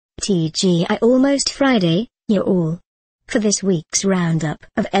TGI almost Friday, you all. For this week's roundup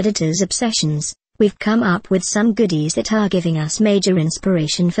of editors' obsessions, we've come up with some goodies that are giving us major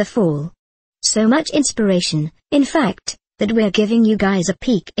inspiration for fall. So much inspiration, in fact, that we're giving you guys a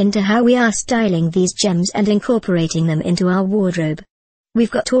peek into how we are styling these gems and incorporating them into our wardrobe.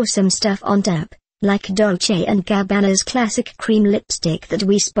 We've got awesome stuff on tap, like Dolce & Gabbana's classic cream lipstick that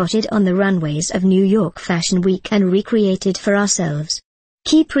we spotted on the runways of New York Fashion Week and recreated for ourselves.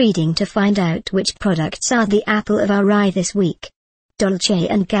 Keep reading to find out which products are the apple of our eye this week. Dolce &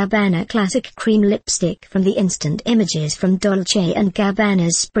 Gabbana classic cream lipstick from the instant images from Dolce &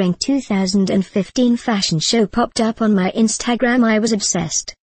 Gabbana's Spring 2015 fashion show popped up on my Instagram. I was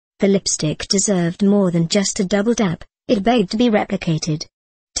obsessed. The lipstick deserved more than just a double dab, it begged to be replicated.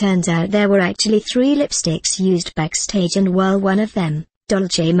 Turns out there were actually 3 lipsticks used backstage, and while one of them,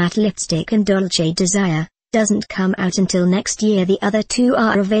 Dolce Matte Lipstick and Dolce Desire, doesn't come out until next year, the other 2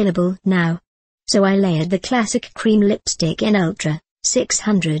 are available now. So I layered the classic cream lipstick in Ultra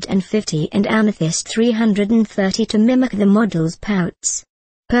 650 and Amethyst 330 to mimic the model's pouts.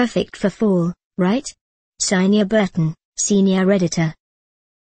 Perfect for fall, right? Sign your Burton, Senior Editor.